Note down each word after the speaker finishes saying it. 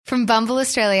From Bumble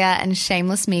Australia and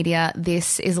Shameless Media,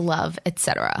 this is Love,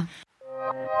 Etc.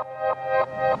 When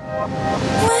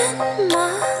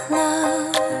my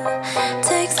love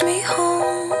takes me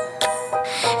home,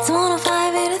 it's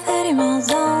 105 in a 30 mile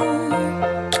zone.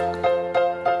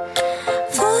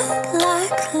 Foot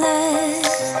like lead,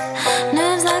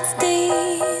 nerves like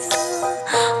steel,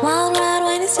 wild ride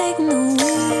when he's taking the wheel.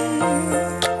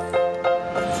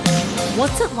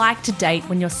 What's it like to date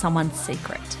when you're someone's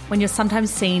secret? When you're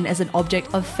sometimes seen as an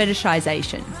object of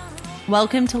fetishization?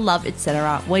 Welcome to Love,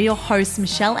 Etc. We're your hosts,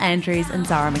 Michelle Andrews and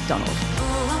Zara McDonald.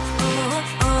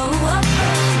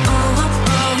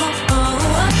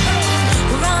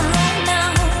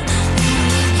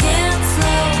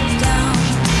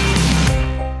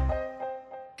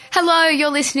 Hello, you're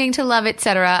listening to Love,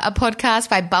 Etc., a podcast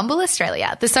by Bumble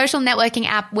Australia, the social networking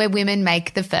app where women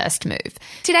make the first move.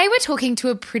 Today we're talking to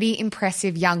a pretty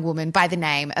impressive young woman by the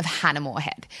name of Hannah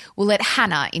Moorhead. We'll let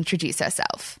Hannah introduce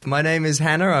herself. My name is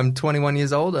Hannah. I'm 21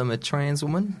 years old. I'm a trans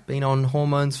woman. Been on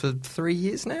hormones for 3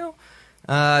 years now.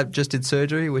 Just did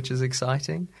surgery, which is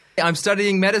exciting. I'm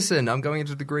studying medicine. I'm going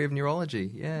into a degree of neurology.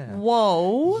 Yeah.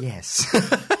 Whoa. Yes.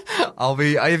 I'll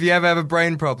be. If you ever have a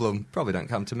brain problem, probably don't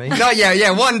come to me. No,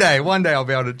 yeah. One day I'll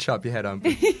be able to chop your head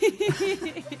open.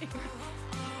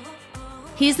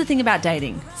 Here's the thing about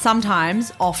dating.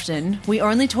 Sometimes, often, we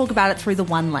only talk about it through the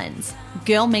one lens.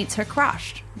 Girl meets her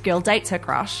crush. Girl dates her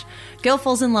crush. Girl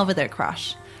falls in love with her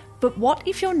crush. But what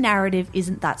if your narrative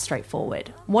isn't that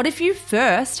straightforward? What if you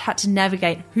first had to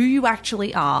navigate who you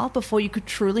actually are before you could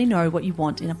truly know what you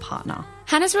want in a partner?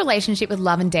 Hannah's relationship with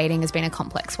love and dating has been a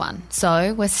complex one,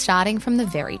 so we're starting from the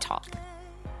very top.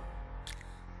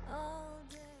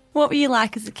 What were you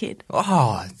like as a kid?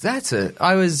 Oh, that's it.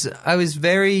 I was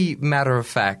very matter of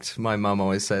fact. My mum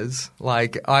always says,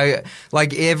 like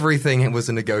everything was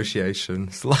a negotiation.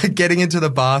 It's like getting into the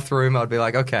bathroom, I'd be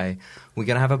like, okay, we're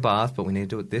gonna have a bath, but we need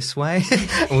to do it this way.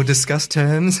 And we'll discuss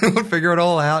terms and we'll figure it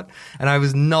all out. And I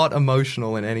was not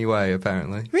emotional in any way,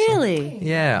 apparently. Really? So,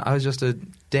 yeah, I was just a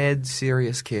dead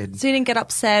serious kid. So you didn't get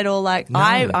upset or like, No.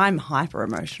 I'm hyper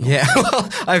emotional. Yeah, well,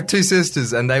 I have two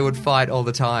sisters and they would fight all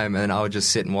the time and I would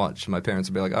just sit and watch. My parents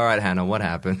would be like, all right, Hannah, what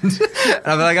happened? And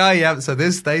I'd be like, oh, yeah, so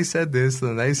they said this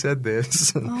and they said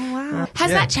this. Oh, wow.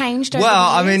 Has that changed over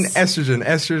Well, the I mean, years?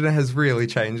 estrogen has really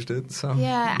changed it. So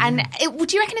Yeah, and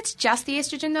do you reckon it's just the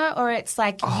estrogen though, or it's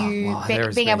like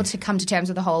being able to come to terms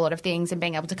with a whole lot of things and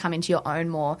being able to come into your own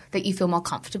more, that you feel more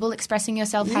comfortable expressing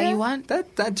yourself how you want?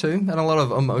 That too. And a lot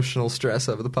of emotional stress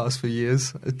over the past few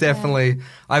years. Definitely. Yeah.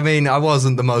 I mean, I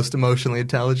wasn't the most emotionally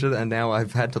intelligent and now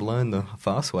I've had to learn the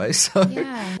fast way. So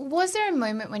yeah. Was there a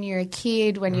moment when you were a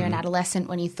kid, when you were an adolescent,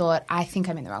 when you thought, I think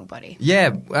I'm in the wrong body?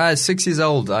 Yeah, 6 years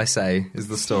old, I say, is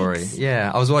the story.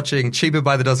 Yeah, I was watching Cheaper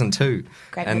by the Dozen 2.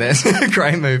 Great and movie. there's a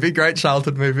great movie, great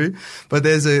childhood movie. But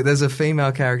there's a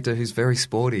female character who's very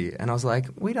sporty. And I was like,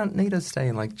 we don't need to stay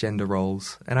in like gender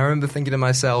roles. And I remember thinking to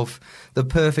myself, the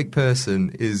perfect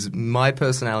person is my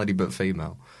personality but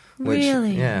female. Which,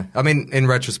 really? Yeah. I mean, in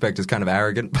retrospect, it's kind of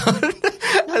arrogant, but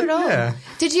Not at all. Yeah.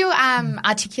 Did you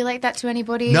articulate that to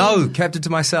anybody? No, kept it to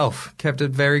myself. Kept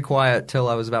it very quiet till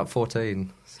I was about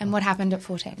 14. And what happened at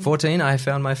 14? 14, I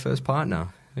found my first partner,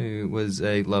 who was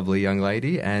a lovely young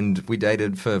lady, and we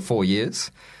dated for 4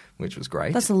 years, which was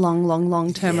great. That's a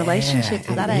long-term relationship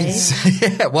for that age.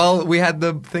 Yeah, well, we had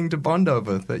the thing to bond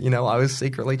over, that, I was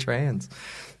secretly trans.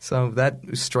 So that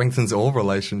strengthens all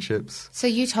relationships. So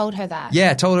you told her that?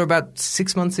 Yeah, I told her about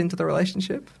 6 months into the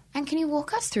relationship. And can you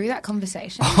walk us through that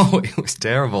conversation? Oh, it was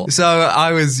terrible. So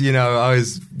I was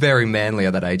very manly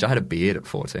at that age. I had a beard at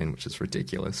 14, which is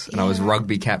ridiculous. And I was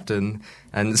rugby captain.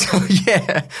 And so,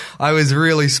 yeah, I was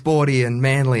really sporty and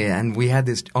manly. And we had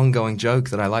this ongoing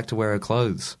joke that I like to wear her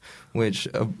clothes, which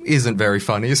isn't very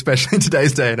funny, especially in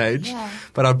today's day and age. Yeah.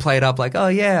 But I'd play it up like, oh,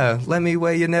 yeah, let me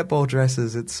wear your netball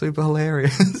dresses. It's super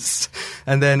hilarious.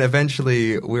 And then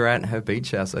eventually we were at her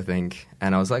beach house, I think.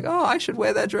 And I was like, oh, I should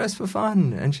wear that dress for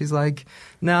fun. And she's like,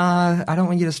 nah, I don't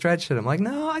want you to stretch it. I'm like,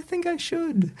 no, I think I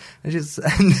should. And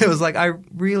it was like, I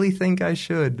really think I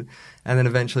should. And then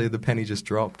eventually the penny just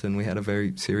dropped and we had a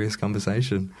very serious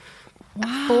conversation.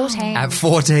 Wow. 14. At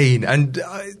 14. And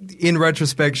in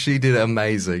retrospect, she did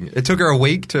amazing. It took her a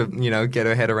week to, get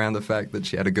her head around the fact that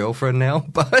she had a girlfriend now.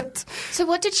 But So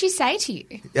what did she say to you?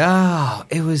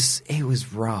 it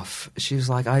was rough. She was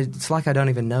like, it's like I don't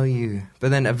even know you. But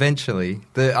then eventually,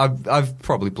 I've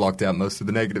probably blocked out most of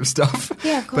the negative stuff.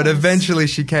 Yeah, of course. But eventually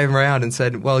she came around and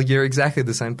said, well, you're exactly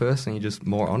the same person. You're just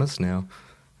more honest now.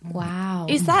 Wow.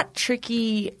 Is that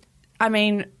tricky? I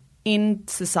mean, in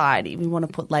society, we want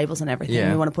to put labels on everything.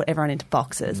 Yeah. We want to put everyone into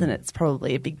boxes, and it's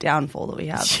probably a big downfall that we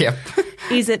have. Yep.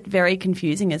 Is it very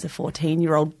confusing as a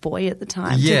 14-year-old boy at the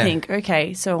time to think,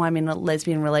 okay, so I'm in a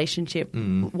lesbian relationship.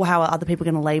 How are other people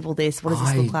going to label this? What does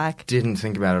this look like? I didn't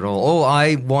think about it at all. All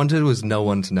I wanted was no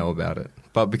one to know about it.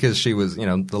 But because she was,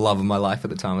 the love of my life at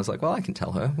the time, I was like, well, I can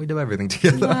tell her. We do everything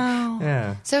together. Wow.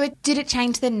 Yeah. So did it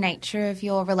change the nature of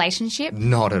your relationship?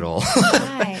 Not at all.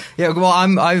 Right. Yeah, well,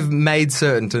 I've made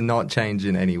certain to not change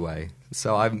in any way.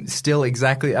 So I'm still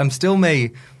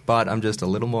me, but I'm just a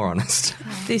little more honest.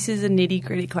 This is a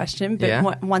nitty-gritty question,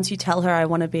 but once you tell her I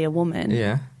want to be a woman,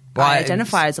 Well, I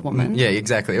identify as a woman. Yeah,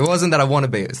 exactly. It wasn't that I want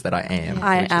to be, it's that I am.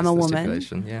 I am a the woman.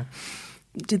 stipulation, yeah.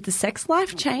 Did the sex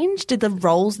life change? Did the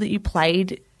roles that you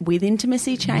played with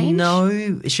intimacy change? No,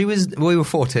 we were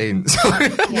 14, so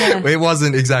it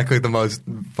wasn't exactly the most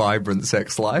vibrant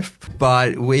sex life.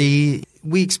 But we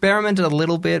experimented a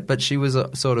little bit, but she was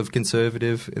sort of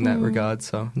conservative in that regard,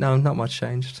 so no, not much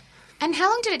changed. And how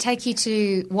long did it take you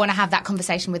to want to have that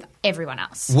conversation with everyone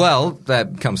else? Well,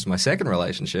 that comes to my second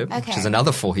relationship, which is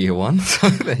another 4-year one. So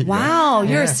wow,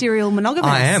 you're a serial monogamist.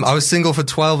 I am. I was single for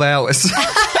 12 hours.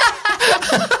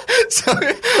 So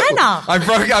Hannah.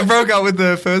 I broke up with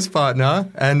the first partner,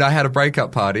 and I had a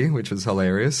breakup party, which was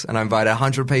hilarious. And I invited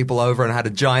 100 people over, and I had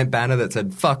a giant banner that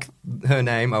said "fuck her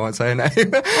name." I won't say her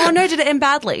name. Oh no, did it end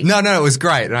badly? No, it was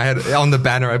great. And I had on the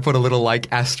banner, I put a little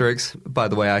asterisk. By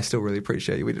the way, I still really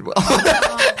appreciate you. We did well.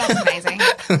 Oh, that's amazing.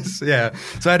 Yeah.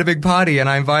 So I had a big party, and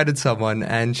I invited someone,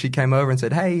 and she came over and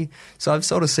said, "Hey, so I've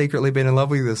sort of secretly been in love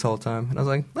with you this whole time." And I was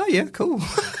like, "Oh yeah, cool."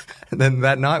 And then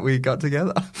that night we got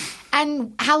together.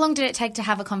 And how long did it take to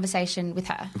have a conversation with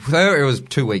her? With her, it was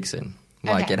 2 weeks in.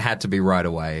 Okay. It had to be right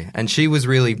away. And she was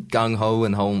really gung-ho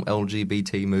in the whole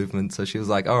LGBT movement. So she was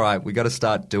like, all right, we got to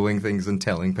start doing things and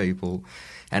telling people.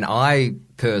 And I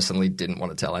personally didn't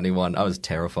want to tell anyone. I was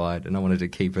terrified and I wanted to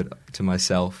keep it to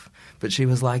myself. But she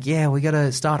was like, yeah, we got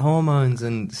to start hormones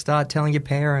and start telling your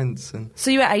parents. And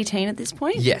So you were 18 at this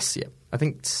point? yes, yeah. I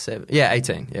think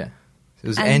 18, yeah. It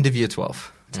was the end of year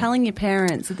 12. Telling your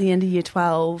parents at the end of year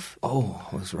 12. Oh,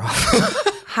 it was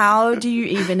rough. How do you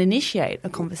even initiate a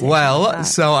conversation? Well,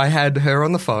 so I had her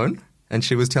on the phone, and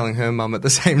she was telling her mum at the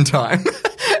same time.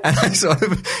 And I sort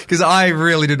of, because I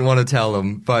really didn't want to tell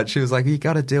them, but she was like, you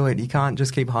got to do it. You can't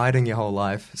just keep hiding your whole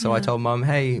life. So I told mum,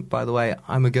 hey, by the way,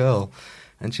 I'm a girl.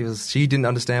 And she didn't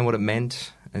understand what it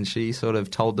meant. And she sort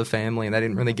of told the family, and they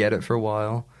didn't really get it for a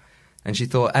while. And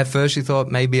at first she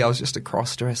thought maybe I was just a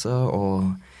cross-dresser,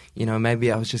 or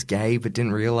maybe I was just gay but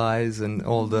didn't realize, and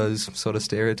all those sort of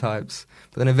stereotypes.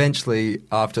 But then eventually,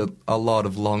 after a lot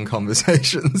of long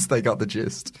conversations, they got the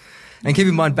gist. And keep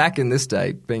in mind, back in this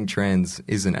day, being trans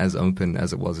isn't as open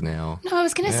as it was now. No, I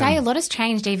was going to say a lot has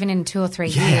changed even in 2 or 3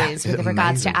 years with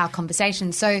regards to our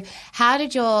conversation. So how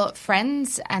did your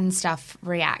friends and stuff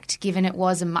react, given it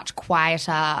was a much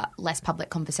quieter, less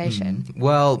public conversation?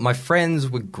 Well, my friends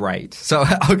were great. So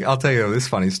I'll tell you this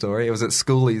funny story. It was at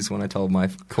schoolies when I told my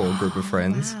core group of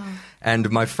friends. Wow.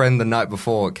 And my friend the night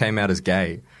before came out as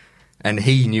gay. And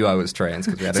he knew I was trans.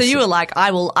 So you were like,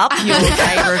 I will up your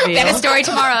gay reveal. Better story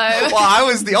tomorrow. Well, I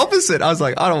was the opposite. I was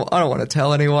like, I don't want to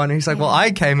tell anyone. And he's like, well,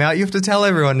 I came out. You have to tell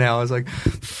everyone now. I was like,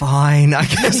 fine. I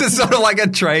guess it's sort of like a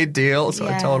trade deal. So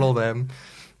I told all them.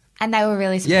 And they were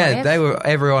really supportive? Yeah, they were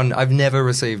everyone. I've never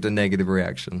received a negative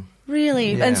reaction.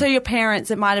 Really? Yeah. And so your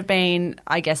parents, it might have been,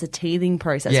 I guess, a teething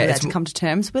process. Yeah, for that to come to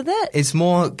terms with it? It's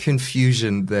more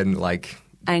confusion than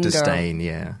anger. Disdain,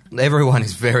 yeah. Everyone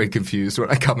is very confused when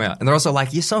I come out. And they're also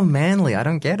like, you're so manly, I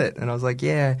don't get it. And I was like,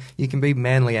 yeah, you can be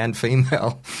manly and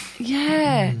female.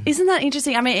 Yeah. Isn't that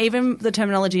interesting? I mean, even the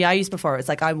terminology I used before, it's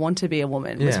like, I want to be a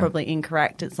woman, was probably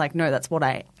incorrect. It's like, no, that's what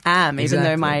I am, even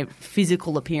though my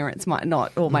physical appearance might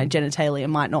not, or my genitalia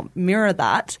might not mirror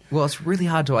that. Well, it's really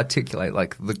hard to articulate,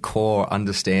 the core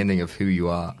understanding of who you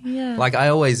are. Yeah. I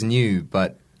always knew,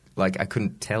 but I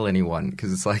couldn't tell anyone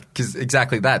because because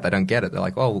exactly that. They don't get it. They're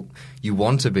like, oh, you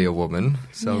want to be a woman,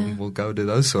 so we'll go do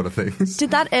those sort of things.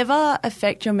 Did that ever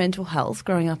affect your mental health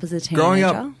growing up as a teenager? Growing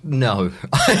up, no.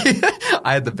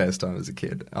 I had the best time as a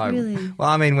kid. Really? Well,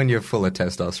 I mean, when you're full of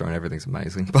testosterone, everything's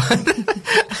amazing. But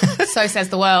So says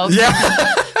the world. yeah.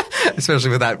 Especially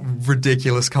with that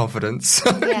ridiculous confidence.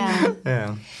 Yeah.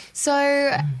 Yeah.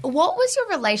 So what was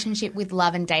your relationship with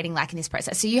love and dating like in this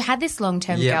process? So you had this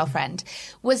long-term girlfriend.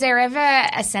 Was there ever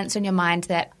a sense on your mind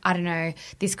that, I don't know,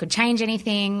 this could change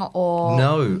anything or...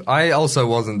 No. I also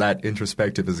wasn't that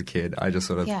introspective as a kid. I just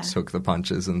sort of Yeah. took the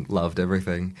punches and loved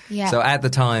everything. Yeah. So at the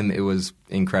time, it was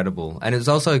incredible. And it was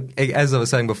also, as I was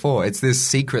saying before, it's this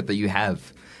secret that you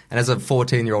have. And as a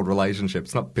 14-year-old relationship,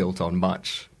 it's not built on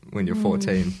much when you're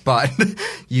 14. But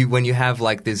when you have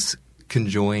this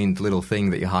conjoined little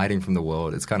thing that you're hiding from the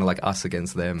world. It's kind of like us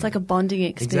against them. It's like a bonding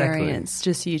experience.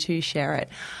 Exactly. Just you two share it.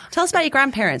 Tell us about your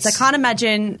grandparents. I can't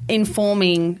imagine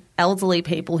informing elderly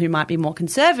people who might be more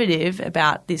conservative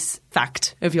about this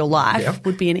fact of your life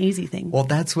would be an easy thing. Well,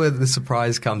 that's where the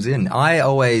surprise comes in. I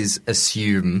always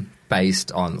assume,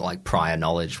 based on like prior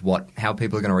knowledge, how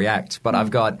people are going to react. But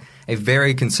I've got a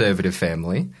very conservative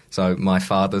family. So my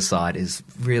father's side is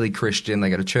really Christian. They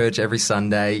go to church every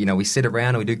Sunday. You know, we sit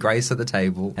around and we do grace at the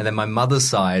table. And then my mother's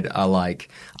side are like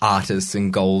artists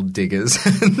and gold diggers,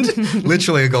 and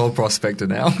literally a gold prospector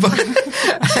now.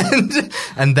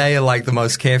 And they are like the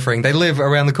most carefree. They live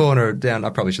around the corner down. I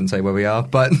probably shouldn't say where we are,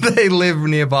 but they live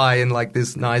nearby in like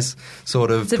this nice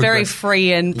sort of. It's a very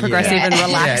free and progressive and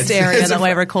relaxed area that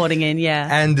we're recording in. Yeah,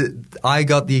 and I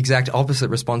got the exact opposite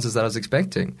responses that I was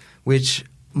expecting, which.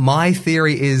 My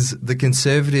theory is the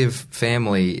conservative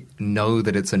family know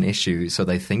that it's an issue, so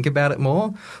they think about it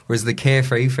more, whereas the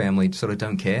carefree family sort of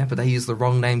don't care, but they use the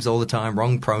wrong names all the time,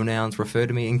 wrong pronouns, refer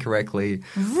to me incorrectly.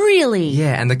 Really?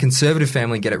 Yeah, and the conservative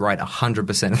family get it right 100%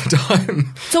 of the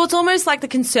time. So it's almost like the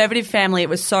conservative family, it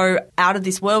was so out of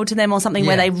this world to them or something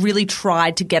where they really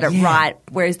tried to get it right,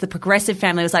 whereas the progressive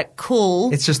family was like,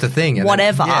 cool. It's just a thing.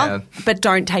 Whatever, but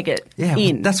don't take it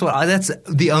in. That's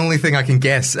the only thing I can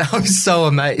guess. I was so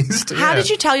amazed. How did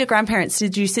you tell your grandparents?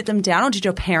 Did you sit them down or did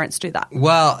your parents do that?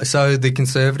 Well, so the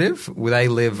conservative, they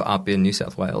live up in New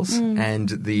South Wales,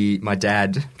 and my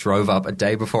dad drove up a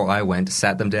day before I went,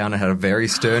 sat them down and had a very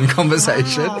stern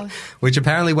conversation, which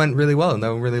apparently went really well and they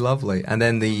were really lovely. And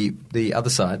then the other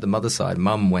side, the mother's side,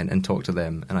 mum went and talked to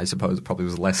them, and I suppose it probably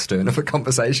was less stern of a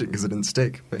conversation because it didn't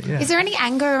stick. But yeah. Is there any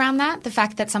anger around that? The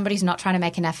fact that somebody's not trying to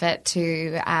make an effort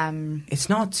to... It's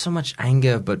not so much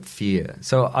anger but fear.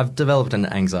 So I've developed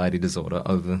an anxiety disorder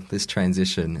over this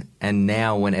transition, and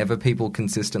now whenever people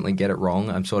consistently get it wrong,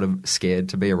 I'm sort of scared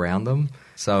to be around them.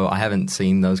 So I haven't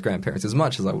seen those grandparents as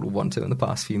much as I would want to in the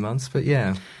past few months, but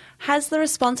yeah. Has the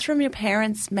response from your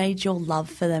parents made your love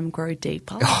for them grow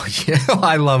deeper? Oh, yeah.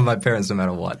 I love my parents no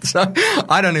matter what. So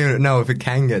I don't even know if it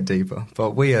can get deeper,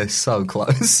 but we are so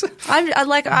close.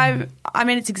 I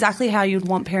mean, it's exactly how you'd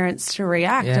want parents to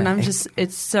react. Yeah. And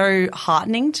it's so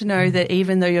heartening to know that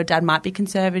even though your dad might be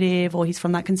conservative or he's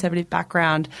from that conservative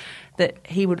background, that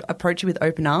he would approach you with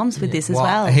open arms with this as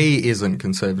well. He isn't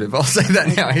conservative. I'll say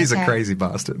that now. He's a crazy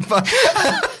bastard.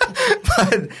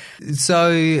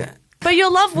 But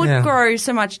your love would grow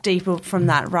so much deeper from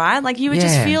that, right? Like you would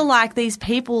just feel like these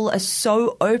people are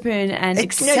so open and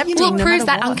accepting. Well, it proves no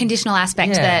that what. unconditional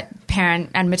aspect that parent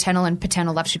and maternal and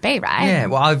paternal love should be, right? Yeah,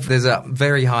 well, there's a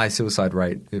very high suicide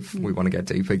rate, if we want to get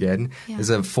deep again. Yeah. There's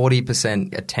a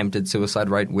 40% attempted suicide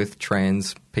rate with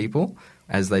trans people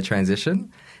as they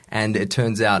transition. And it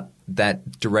turns out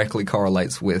that directly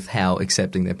correlates with how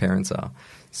accepting their parents are.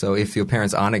 So if your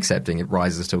parents aren't accepting, it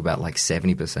rises to about like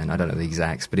 70%. I don't know the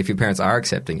exacts. But if your parents are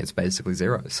accepting, it's basically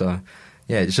zero. So,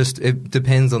 yeah, it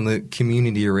depends on the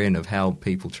community you're in of how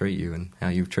people treat you and how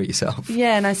you treat yourself.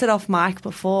 Yeah, and I said off mic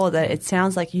before that it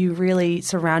sounds like you really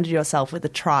surrounded yourself with a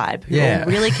tribe who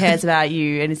really cares about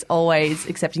you and is always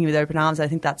accepting you with open arms. I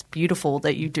think that's beautiful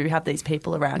that you do have these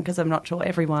people around because I'm not sure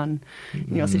everyone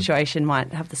in your situation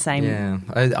might have the same. Yeah,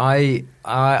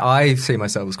 I see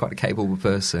myself as quite a capable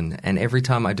person, and every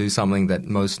time I do something that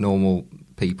most normal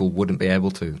people wouldn't be able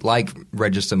to, like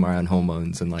register my own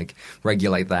hormones and like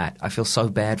regulate that, I feel so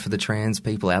bad for the trans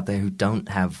people out there who don't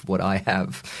have what I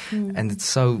have, and it's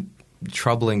so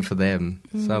troubling for them.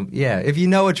 So yeah, if you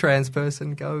know a trans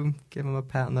person, go give them a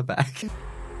pat on the back.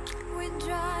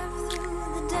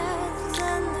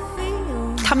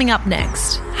 Coming up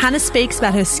next, Hannah speaks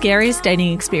about her scariest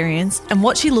dating experience and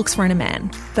what she looks for in a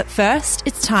man. But first,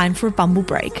 it's time for a Bumble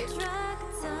break.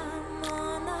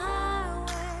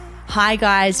 Hi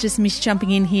guys, just Mish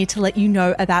jumping in here to let you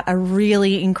know about a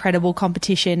really incredible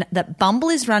competition that Bumble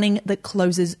is running that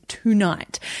closes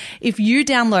tonight. If you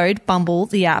download Bumble,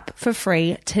 the app, for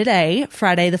free today,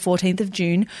 Friday the 14th of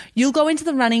June, you'll go into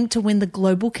the running to win the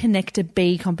Global Connector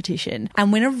B competition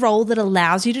and win a role that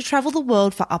allows you to travel the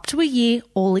world for up to a year,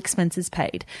 all expenses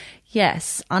paid.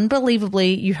 Yes,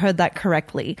 unbelievably, you heard that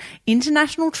correctly.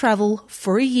 International travel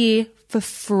for a year for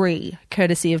free,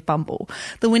 courtesy of Bumble.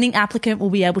 The winning applicant will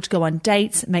be able to go on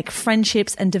dates, make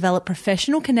friendships, and develop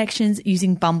professional connections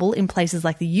using Bumble in places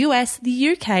like the US, the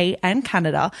UK, and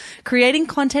Canada, creating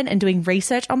content and doing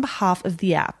research on behalf of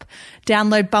the app.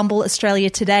 Download Bumble Australia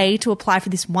today to apply for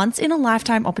this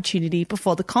once-in-a-lifetime opportunity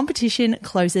before the competition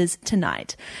closes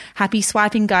tonight. Happy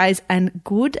swiping, guys, and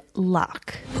good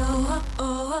luck.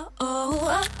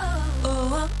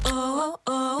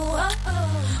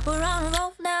 We're on a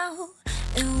roll now,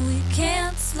 and we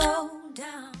can't slow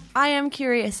down. I am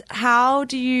curious, how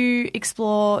do you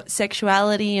explore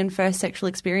sexuality and first sexual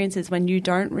experiences when you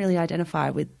don't really identify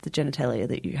with the genitalia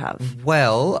that you have?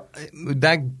 Well,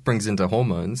 that brings into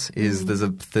hormones. There's a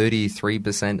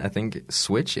 33%, I think,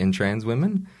 switch in trans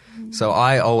women. So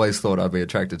I always thought I'd be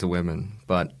attracted to women,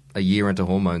 but a year into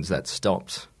hormones, that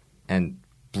stopped and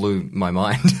blew my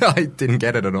mind. I didn't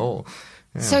get it at all.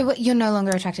 Yeah. So you're no longer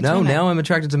attracted to No, women? now I'm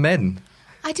attracted to men.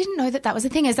 I didn't know that was a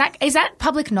thing. Is that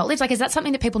public knowledge? Like, is that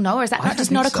something that people know, or is that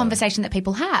just not a conversation that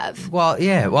people have? Well,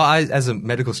 yeah. Well, as a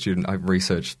medical student, I've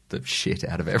researched the shit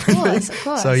out of everything. Of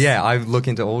course. So, yeah, I look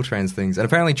into all trans things. And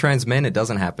apparently trans men, it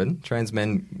doesn't happen. Trans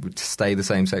men would stay the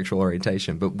same sexual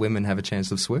orientation, but women have a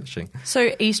chance of switching.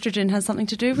 So estrogen has something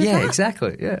to do with that? Yeah,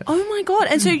 exactly, yeah. Oh, my God.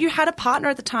 And so you had a partner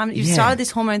at the time that you started this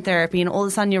hormone therapy, and all of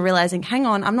a sudden you're realising, hang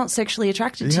on, I'm not sexually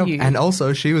attracted to you. And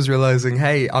also she was realising,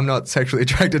 hey, I'm not sexually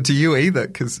attracted to you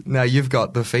either, because now you've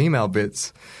got the female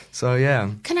bits. So,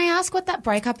 yeah. Can I ask what that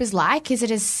breakup is like? Is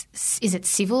it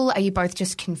civil? Are you both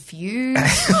just confused?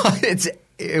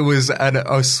 It was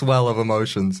a swell of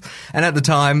emotions. And at the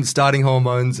time, starting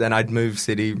hormones, and I'd moved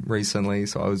city recently,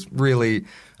 so I was really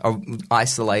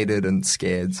isolated and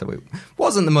scared. So it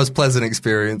wasn't the most pleasant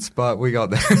experience, but we got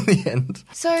there in the end.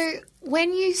 So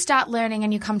when you start learning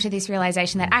and you come to this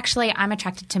realization that actually I'm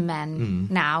attracted to men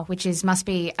now, which must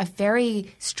be a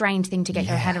very strange thing to get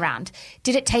your head around,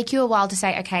 did it take you a while to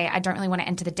say, okay, I don't really want to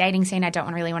enter the dating scene, I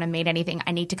don't really want to meet anything,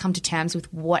 I need to come to terms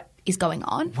with what is going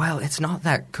on? Well, it's not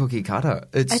that cookie cutter.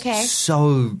 It's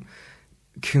so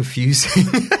confusing.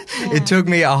 It took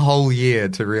me a whole year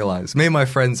to realize. Me and my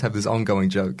friends have this ongoing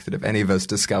joke that if any of us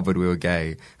discovered we were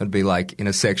gay, it'd be like in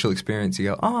a sexual experience, you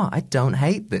go, oh, I don't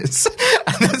hate this.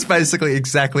 And that's basically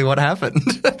exactly what happened.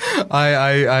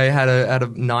 I had a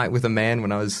night with a man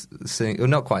when I was single,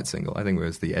 not quite single. I think we were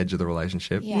at the edge of the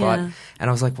relationship. Yeah. And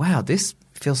I was like, wow, this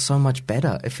feels so much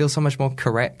better. It feels so much more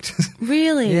correct.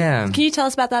 Really? Yeah. Can you tell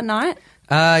us about that night?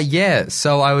 Yeah.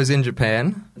 So I was in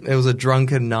Japan. It was a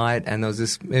drunken night, and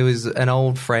it was an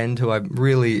old friend who I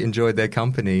really enjoyed their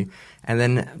company. And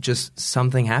then just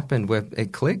something happened where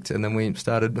it clicked, and then we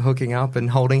started hooking up and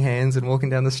holding hands and walking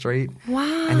down the street.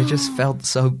 Wow. And it just felt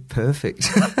so perfect.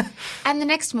 And the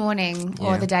next morning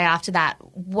or the day after that,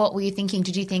 what were you thinking?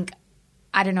 Did you think,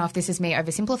 I don't know if this is me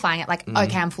oversimplifying it, like,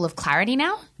 okay, I'm full of clarity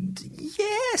now?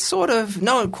 Yeah, sort of.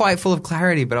 Not quite full of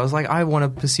clarity, but I was like, I want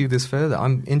to pursue this further.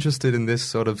 I'm interested in this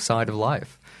sort of side of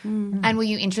life. And were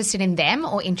you interested in them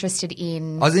or interested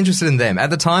in... I was interested in them. At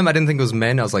the time, I didn't think it was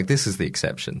men. I was like, this is the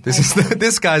exception.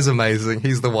 This guy's amazing.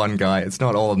 He's the one guy. It's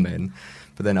not all men.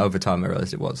 But then over time, I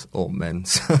realized it was all men.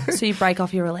 So you break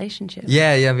off your relationship?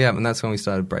 Yeah. And that's when we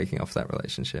started breaking off that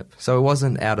relationship. So it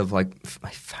wasn't out of like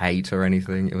hate or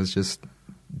anything. It was just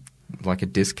like a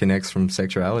disconnect from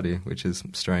sexuality, which is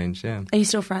strange, yeah. Are you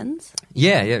still friends?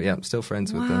 Yeah. I'm still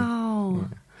friends with them. Wow.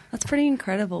 Yeah. That's pretty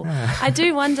incredible. I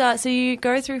do wonder, so you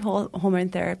go through hormone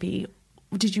therapy.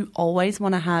 Did you always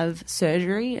want to have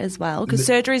surgery as well? Because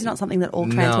surgery is not something that all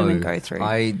trans women go through.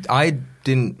 I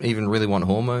didn't even really want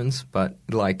hormones, but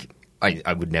like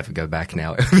I would never go back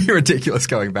now. It would be ridiculous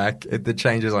going back. The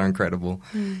changes are incredible.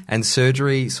 And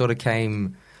surgery sort of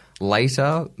came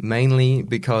later, mainly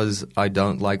because I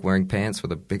don't like wearing pants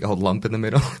with a big old lump in the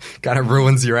middle. Kind of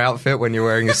ruins your outfit when you're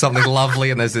wearing something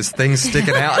lovely and there's this thing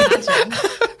sticking out.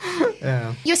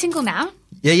 Yeah. You're single now?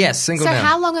 Yes, single now. So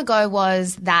how long ago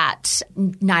was that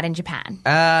night in Japan?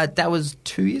 That was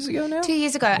 2 years ago now. 2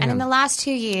 years ago. And in the last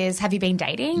 2 years, have you been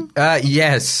dating?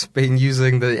 Yes, been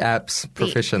using the apps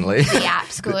proficiently. The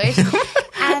app's good.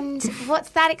 And what's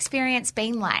that experience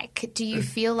been like? Do you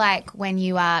feel like when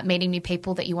you are meeting new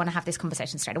people that you want to have this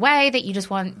conversation straight away, that you just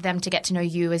want them to get to know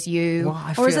you as you?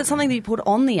 Well, or is it something that you put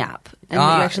on the app and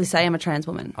that you actually say, I'm a trans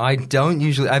woman? I don't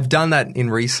usually. I've done that in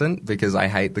recent because I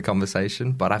hate the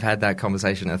conversation, but I've had that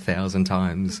conversation 1,000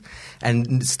 times.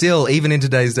 And still, even in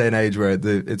today's day and age where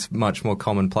it's much more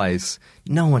commonplace,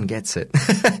 no one gets it.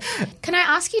 Can I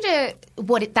ask you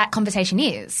what that conversation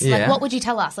is? Yeah. Like, what would you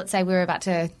tell us? Let's say we were about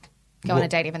to go on a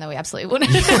date, even though we absolutely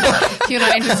wouldn't. You're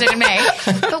not interested in me.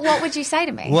 But what would you say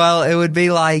to me? Well, it would be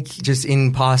like just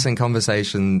in passing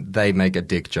conversation, they make a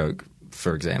dick joke,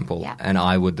 for example, and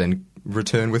I would then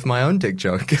return with my own dick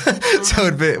joke. So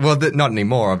it'd be, well, not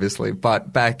anymore, obviously,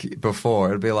 but back before,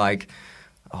 it'd be like,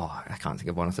 I can't think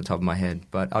of one off the top of my head,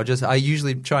 but I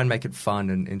usually try and make it fun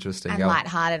and interesting. And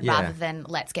lighthearted rather than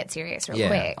let's get serious real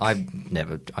quick. I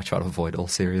try to avoid all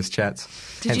serious chats.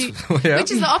 Which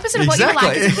is the opposite of what you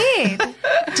like as a kid.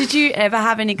 Did you ever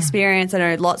have an experience? I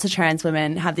know lots of trans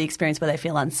women have the experience where they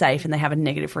feel unsafe and they have a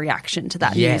negative reaction to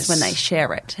that news when they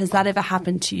share it. Has that ever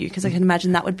happened to you? Because I can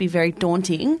imagine that would be very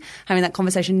daunting, having that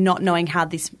conversation, not knowing how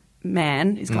this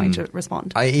man is going to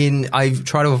respond. I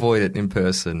try to avoid it in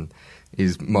person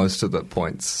is most of the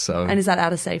points. So. And is that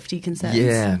out of safety concerns?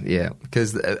 Yeah.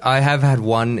 Because I have had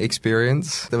one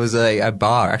experience. There was a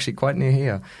bar actually quite near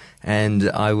here. And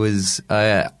I was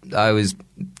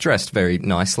dressed very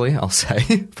nicely, I'll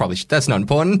say. Probably that's not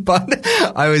important, but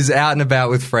I was out and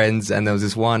about with friends, and there was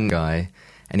this one guy,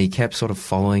 and he kept sort of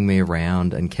following me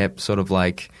around and kept sort of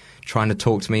like trying to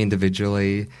talk to me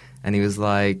individually. And he was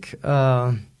like,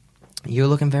 "You're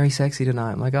looking very sexy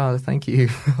tonight." I'm like, "Oh, thank you."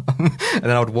 And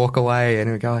then I would walk away, and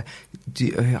he would go,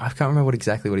 I can't remember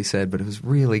exactly what he said, but it was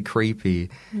really creepy.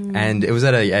 And it was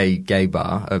at a gay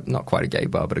bar, not quite a gay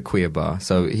bar, but a queer bar.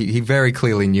 So he very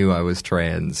clearly knew I was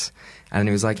trans. And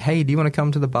he was like, "Hey, do you want to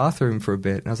come to the bathroom for a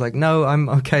bit?" And I was like, "No, I'm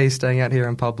okay staying out here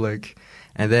in public."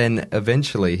 And then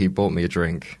eventually he bought me a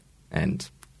drink, and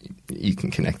you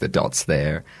can connect the dots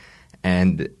there.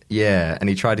 And yeah, and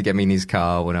he tried to get me in his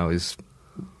car when I was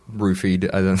roofied,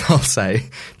 I'll say,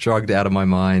 drugged out of my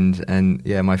mind, and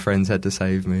yeah, my friends had to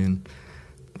save me. And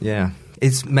yeah,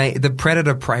 it's the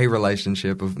predator-prey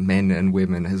relationship of men and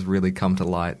women has really come to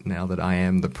light now that I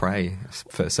am the prey,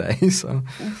 per se. So,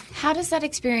 how does that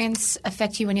experience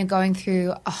affect you when you're going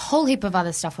through a whole heap of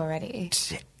other stuff already?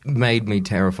 It made me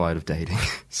terrified of dating,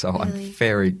 so really? I'm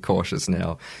very cautious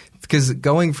now. Because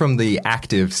going from the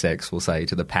active sex, we'll say,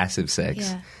 to the passive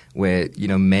sex, where,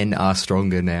 men are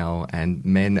stronger now and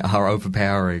men are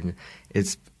overpowering,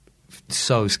 it's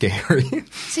so scary.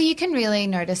 So you can really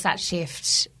notice that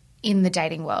shift in the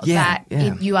dating world,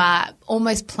 you are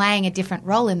almost playing a different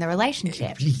role in the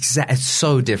relationship. Exactly. It's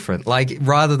so different. Like,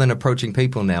 rather than approaching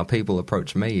people now, people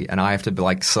approach me, and I have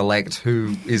to select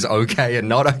who is okay and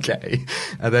not okay.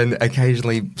 And then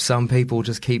occasionally some people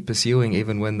just keep pursuing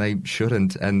even when they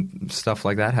shouldn't, and stuff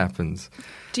like that happens.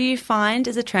 Do you find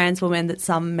as a trans woman that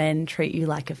some men treat you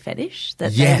like a fetish?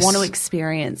 That Yes. they want to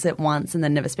experience it once and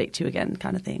then never speak to you again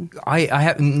kind of thing? I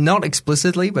have, not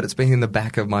explicitly, but it's been in the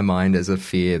back of my mind as a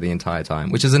fear the entire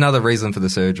time, which is another reason for the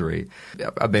surgery.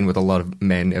 I've been with a lot of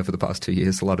men over the past 2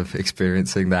 years, a lot of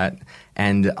experiencing that,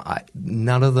 and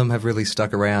none of them have really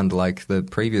stuck around like the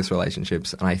previous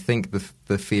relationships. And I think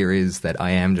the fear is that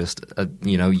I am just a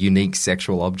unique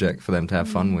sexual object for them to have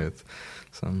fun with.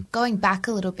 So. Going back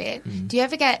a little bit, do you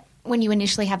ever get, when you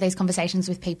initially have these conversations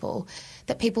with people,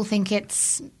 that people think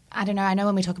it's, I don't know, I know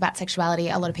when we talk about sexuality,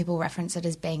 a lot of people reference it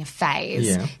as being a phase.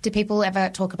 Yeah. Do people ever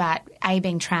talk about A,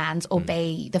 being trans, or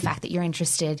B, the fact that you're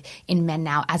interested in men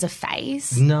now as a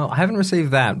phase? No, I haven't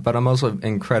received that, but I'm also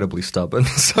incredibly stubborn.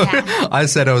 So I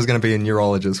said I was going to be a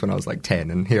neurologist when I was like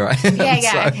 10, and here I am.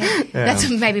 Yeah. That's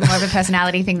maybe more of a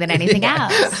personality thing than anything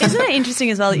else. Isn't it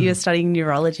interesting as well that you're studying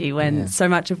neurology when so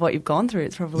much of what you've gone through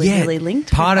is probably really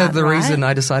linked Part with of that, the right? reason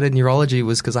I decided neurology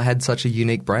was because I had such a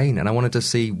unique brain, and I wanted to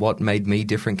see what made me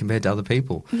different compared to other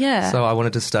people. Yeah. So I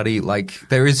wanted to study,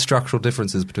 there is structural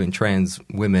differences between trans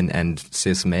women and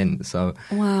cis men. So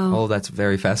all that's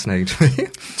very fascinating to me.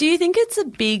 Do you think it's a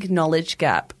big knowledge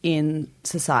gap in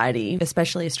society,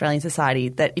 especially Australian society,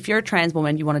 that if you're a trans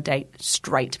woman, you want to date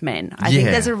straight men? I think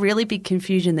there's a really big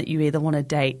confusion that you either want to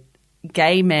date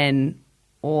gay men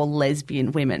or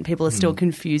lesbian women. People are still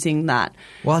confusing that.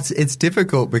 Well, it's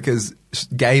difficult because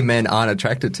gay men aren't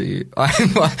attracted to you.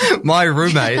 My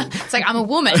roommate... It's like, I'm a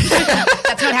woman.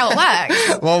 That's not how it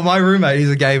works. Well, my roommate,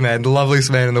 he's a gay man, the loveliest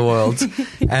man in the world.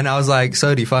 And I was like,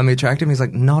 "So do you find me attractive?" He's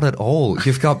like, "Not at all.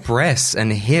 You've got breasts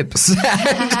and hips.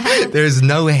 And there's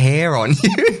no hair on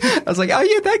you." I was like, "Oh,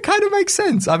 yeah, that kind of makes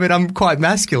sense. I mean, I'm quite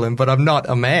masculine, but I'm not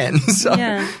a man." So.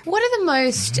 Yeah. What are the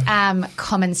most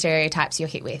common stereotypes you're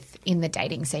hit with in the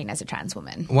dating scene as a trans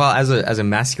woman? Well, as a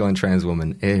masculine trans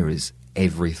woman, there is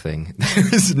everything.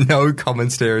 There is no common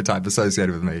stereotype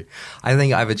associated with me. I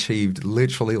think I've achieved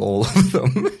literally all of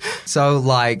them. So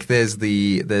there's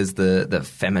the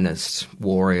feminist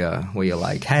warrior where you're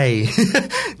like, "Hey,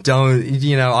 don't,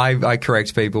 I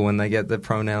correct people when they get the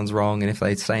pronouns wrong, and if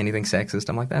they say anything sexist,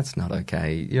 I'm like, that's not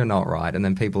okay. You're not right." And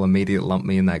then people immediately lump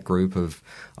me in that group of,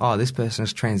 "Oh, this person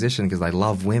has transitioned because they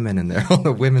love women and they're on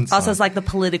the women's side." Also, it's like the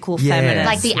political feminist.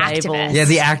 Like the label. activist. Yeah,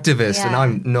 the activist, and Yeah.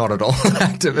 I'm not at all an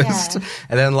activist. Yeah.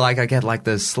 And then I get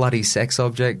the slutty sex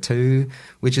object too,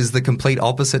 which is the complete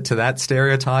opposite to that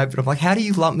stereotype. And I'm like, how do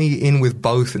you lump me in with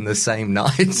both in the same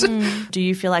night? Do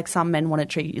you feel like some men want to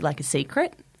treat you like a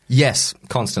secret? Yes,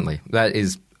 constantly. That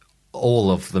is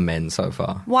all of the men so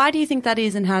far. Why do you think that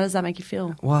is, and how does that make you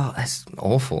feel? Well, that's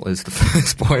awful is the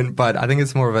first point, but I think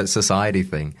it's more of a society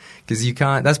thing because you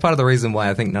can't. That's part of the reason why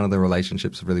I think none of the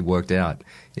relationships have really worked out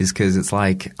is because it's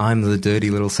like I'm the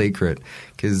dirty little secret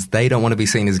because they don't want to be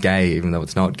seen as gay even though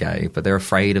it's not gay, but they're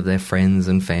afraid of their friends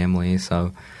and family,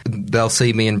 so they'll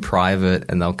see me in private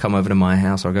and they'll come over to my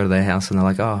house or I'll go to their house and they're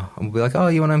like, oh, and we'll be like, oh,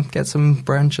 you want to get some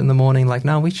brunch in the morning? Like,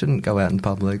 no, we shouldn't go out in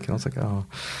public. And I was like, oh.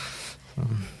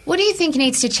 What do you think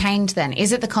needs to change then?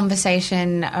 Is it the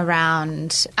conversation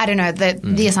around, I don't know,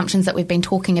 the assumptions that we've been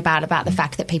talking about the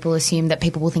fact that people assume that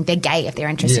people will think they're gay if they're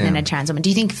interested in a trans woman? Do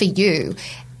you think for you,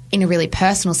 in a really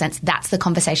personal sense, that's the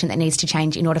conversation that needs to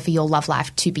change in order for your love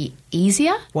life to be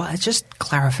easier? Well, it's just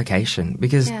clarification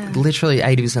because literally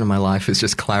 80% of my life is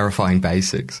just clarifying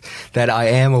basics. That I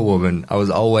am a woman. I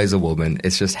was always a woman.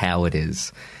 It's just how it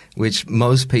is. Which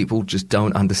most people just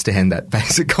don't understand that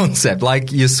basic concept.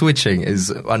 Like your switching is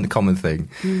a uncommon thing,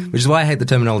 which is why I hate the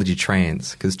terminology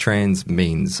trans, because trans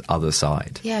means other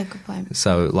side. Yeah, good point.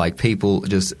 So like people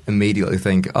just immediately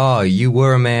think, oh, you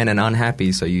were a man and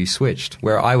unhappy, so you switched.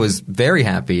 Where I was very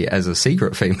happy as a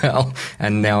secret female,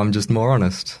 and now I'm just more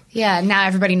honest. Yeah, now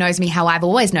everybody knows me how I've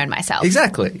always known myself.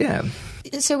 Exactly, yeah.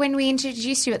 So when we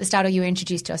introduced you at the start, or you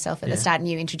introduced yourself at the start, and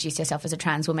you introduced yourself as a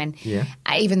trans woman,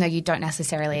 even though you don't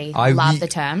necessarily love the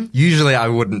term. Usually I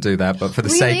wouldn't do that, but for the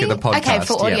sake of the podcast. Okay,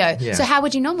 for audio. Yeah. So how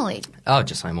would you normally? Oh,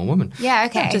 just say I'm a woman. Yeah,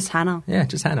 okay. Just Hannah. Yeah,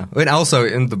 just Hannah. And also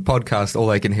in the podcast, all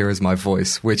they can hear is my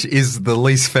voice, which is the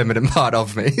least feminine part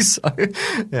of me. So,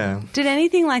 yeah. Did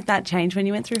anything like that change when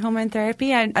you went through hormone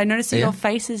therapy? I noticed that your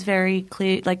face is very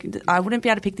clear. Like, I wouldn't be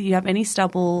able to pick that you have any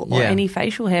stubble or any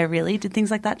facial hair, really. Did things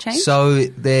like that change? So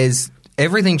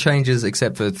everything changes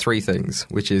except for three things,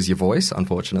 which is your voice,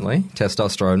 unfortunately.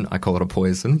 Testosterone, I call it a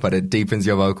poison, but it deepens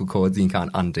your vocal cords and you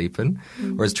can't undeepen,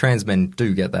 whereas trans men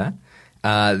do get that.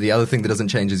 The other thing that doesn't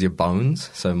change is your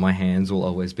bones. So my hands will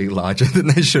always be larger than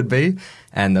they should be.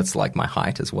 And that's like my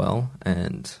height as well.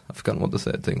 And I've forgotten what the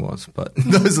third thing was, but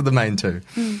those are the main two.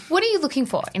 What are you looking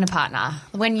for in a partner?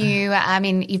 When you,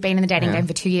 you've been in the dating game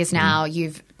for 2 years now.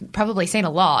 You've probably seen a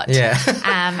lot. Yeah.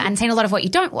 And seen a lot of what you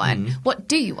don't want. What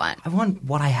do you want? I want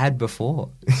what I had before.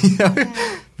 You know?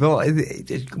 Well,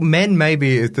 men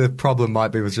maybe, the problem might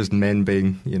be with just men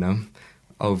being,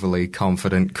 overly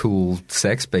confident, cool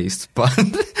sex beasts, but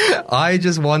I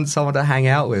just want someone to hang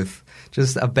out with,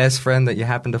 just a best friend that you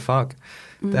happen to fuck.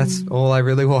 That's all I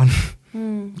really want.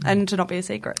 And to not be a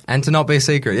secret. And to not be a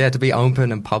secret, yeah, to be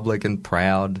open and public and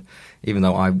proud, even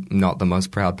though I'm not the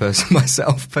most proud person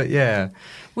myself, but yeah.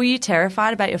 Were you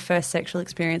terrified about your first sexual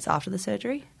experience after the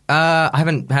surgery? I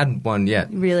haven't had one yet.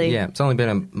 Really? Yeah, it's only been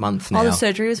a month now. Oh, the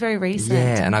surgery was very recent.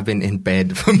 Yeah, and I've been in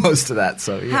bed for most of that,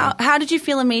 so yeah. How did you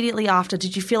feel immediately after?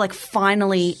 Did you feel like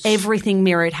finally everything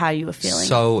mirrored how you were feeling?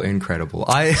 So incredible.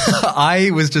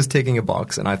 I was just ticking a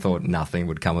box and I thought nothing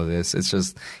would come of this. It's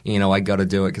just, I got to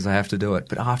do it because I have to do it.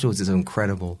 But afterwards it's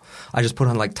incredible. I just put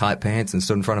on like tight pants and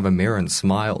stood in front of a mirror and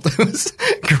smiled. It was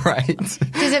great.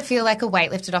 Does it feel like a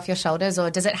weight lifted off your shoulders, or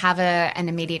does it have an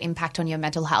immediate impact on your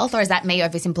mental health, or is that me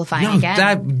oversimplifying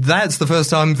again? That's the first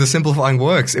time the simplifying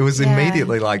works. It was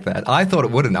immediately like that. I thought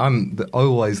it wouldn't. I'm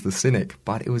always the cynic,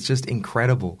 but it was just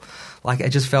incredible. Like, I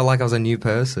just felt like I was a new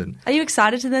person. Are you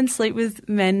excited to then sleep with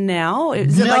men now?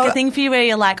 Is it like a thing for you where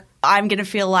you're like, I'm going to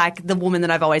feel like the woman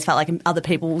that I've always felt like, and other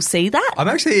people will see that? I'm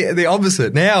actually the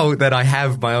opposite. Now that I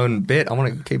have my own bit, I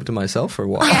want to keep it to myself for a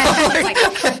while.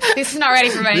 Yeah, this is not ready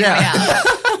for anybody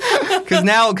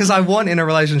else. Because I want in a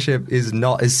relationship is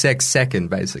sex second,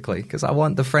 basically. Because I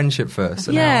want the friendship first.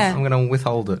 So now I'm going to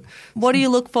withhold it. What do you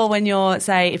look for when you're,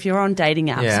 say, if you're on dating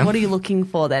apps? Yeah. What are you looking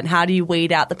for then? How do you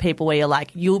weed out the people where you're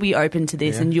like, you'll be open to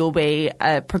this and you'll be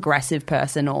a progressive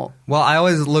person? Or Well, I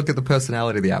always look at the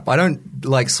personality of the app. I don't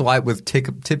like swipe with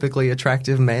typically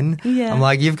attractive men. Yeah. I'm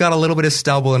like, you've got a little bit of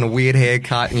stubble and a weird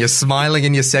haircut and you're smiling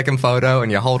in your second photo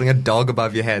and you're holding a dog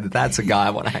above your head. That's a guy I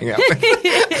want to hang out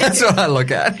with. That's what I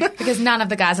look at. Because none of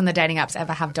the guys on the dating apps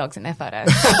ever have dogs in their photos.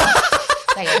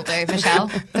 They all do, Michelle.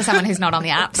 For someone who's not on the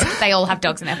apps, they all have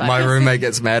dogs in their photos. My roommate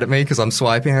gets mad at me because I'm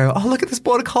swiping. I go, oh, look at this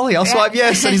border collie. I'll swipe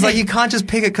yes. And he's like, you can't just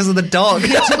pick it because of the dog. You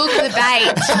took the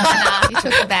bait, Hannah. You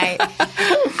took the bait.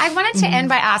 I wanted to end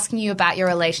by asking you about your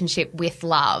relationship with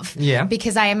love. Yeah.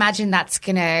 Because I imagine that's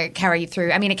going to carry you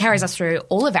through. I mean, it carries us through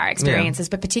all of our experiences,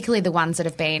 but particularly the ones that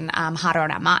have been harder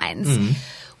on our minds.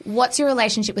 What's your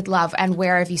relationship with love, and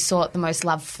where have you sought the most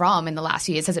love from in the last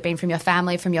few years? Has it been from your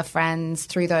family, from your friends,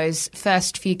 through those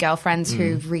first few girlfriends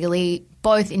who really,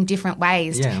 both in different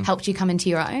ways, helped you come into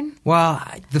your own? Well,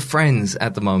 the friends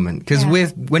at the moment. Because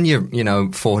when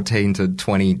you're, 14 to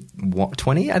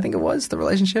 20, I think it was, the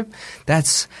relationship,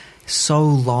 that's so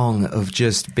long of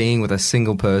just being with a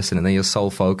single person and then your sole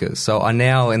focus. So I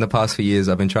now, in the past few years,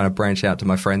 I've been trying to branch out to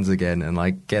my friends again and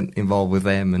like get involved with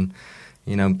them and,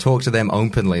 you know, talk to them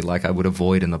openly like I would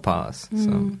avoid in the past.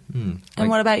 And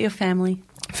what about your family?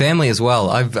 Family as well.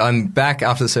 I'm back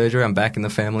after the surgery. I'm back in the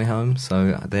family home,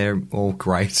 so they're all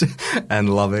great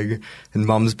and loving. And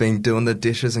Mum's been doing the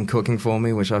dishes and cooking for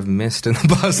me, which I've missed in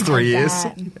the past 3 years.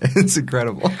 It's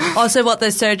incredible. Also, what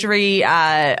the surgery?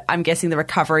 I'm guessing the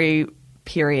recovery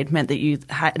period meant that you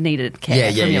needed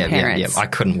care from your parents. Yeah. I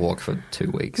couldn't walk for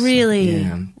 2 weeks. Really?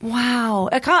 Yeah. Wow.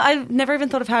 I've never even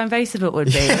thought of how invasive it would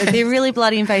be. It would be really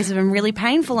bloody invasive and really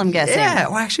painful, I'm guessing. Yeah.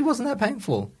 Well, actually, it wasn't that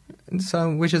painful.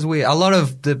 So, which is weird. A lot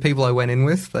of the people I went in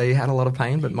with, they had a lot of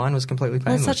pain, but mine was completely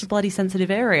painless. Well, it's such a bloody sensitive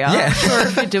area. Yeah. I'm sure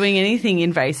if you're doing anything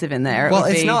invasive in there,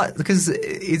 it's not, because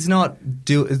it's not,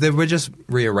 we're just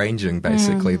rearranging,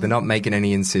 basically. They're not making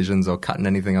any incisions or cutting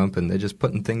anything open. They're just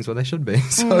putting things where they should be.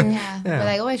 So, Where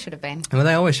they always should have been. Where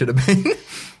they always should have been.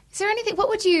 Is there anything, what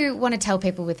would you want to tell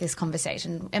people with this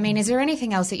conversation? I mean, is there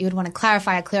anything else that you would want to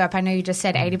clarify or clear up? I know you just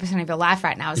said 80% of your life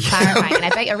right now is clarifying, and I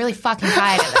bet you're really fucking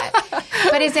tired of it.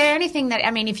 But is there anything that,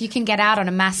 I mean, if you can get out on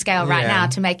a mass scale right now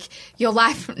to make your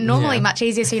life normally much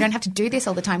easier so you don't have to do this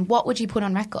all the time, what would you put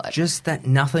on record? Just that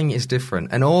nothing is different.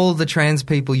 And all the trans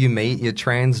people you meet, your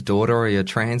trans daughter or your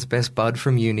trans best bud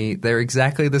from uni, they're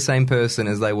exactly the same person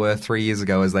as they were 3 years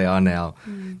ago as they are now.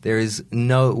 There is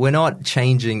we're not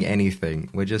changing anything.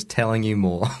 We're just telling you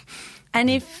more. And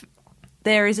if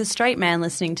there is a straight man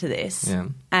listening to this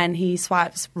and he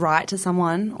swipes right to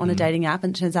someone on a dating app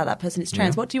and it turns out that person is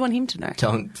trans, what do you want him to know?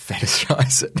 Don't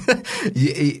fetishize it.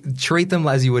 you treat them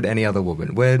as you would any other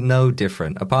woman. We're no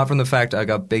different. Apart from the fact I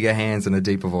got bigger hands and a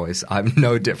deeper voice, I'm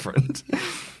no different.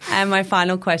 And my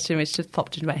final question, which just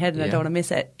popped into my head and I don't want to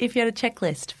miss it. If you had a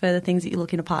checklist for the things that you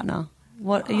look in a partner,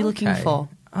 what are you looking for?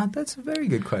 That's a very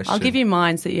good question. I'll give you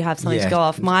mine so you have something to go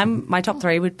off. My top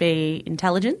three would be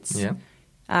intelligence,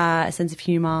 a sense of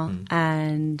humour,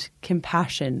 and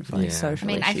compassion for social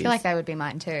issues. I feel like they would be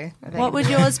mine too. What would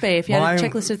yours be if you had a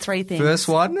checklist of three things? First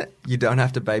one, you don't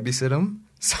have to babysit them.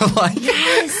 So, like,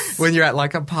 when you're at,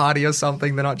 like, a party or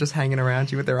something, they're not just hanging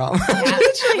around you with their arm.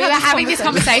 We were having this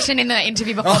conversation in the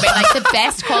interview before, being like, the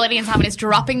best quality in someone is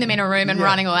dropping them in a room and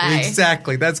running away.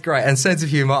 Exactly. That's great. And sense of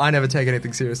humour. I never take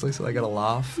anything seriously, so they got to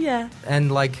laugh. Yeah.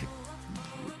 And, like,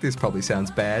 this probably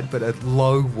sounds bad, but a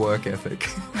low work ethic.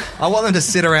 I want them to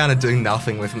sit around and do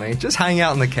nothing with me. Just hang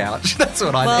out on the couch. That's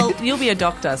what I need. Well, you'll be a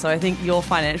doctor, so I think your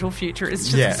financial future is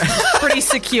just pretty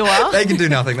secure. They can do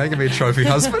nothing. They can be a trophy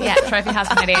husband. Yeah, trophy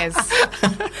husband it is.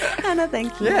 Hannah,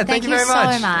 thank you. Yeah, thank you very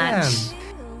much. So much.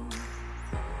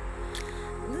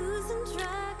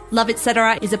 Love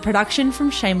Etc. is a production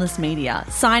from Shameless Media.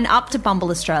 Sign up to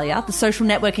Bumble Australia, the social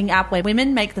networking app where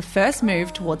women make the first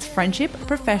move towards friendship,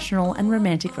 professional and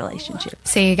romantic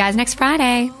relationships. See you guys next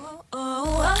Friday. Oh,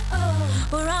 oh, oh.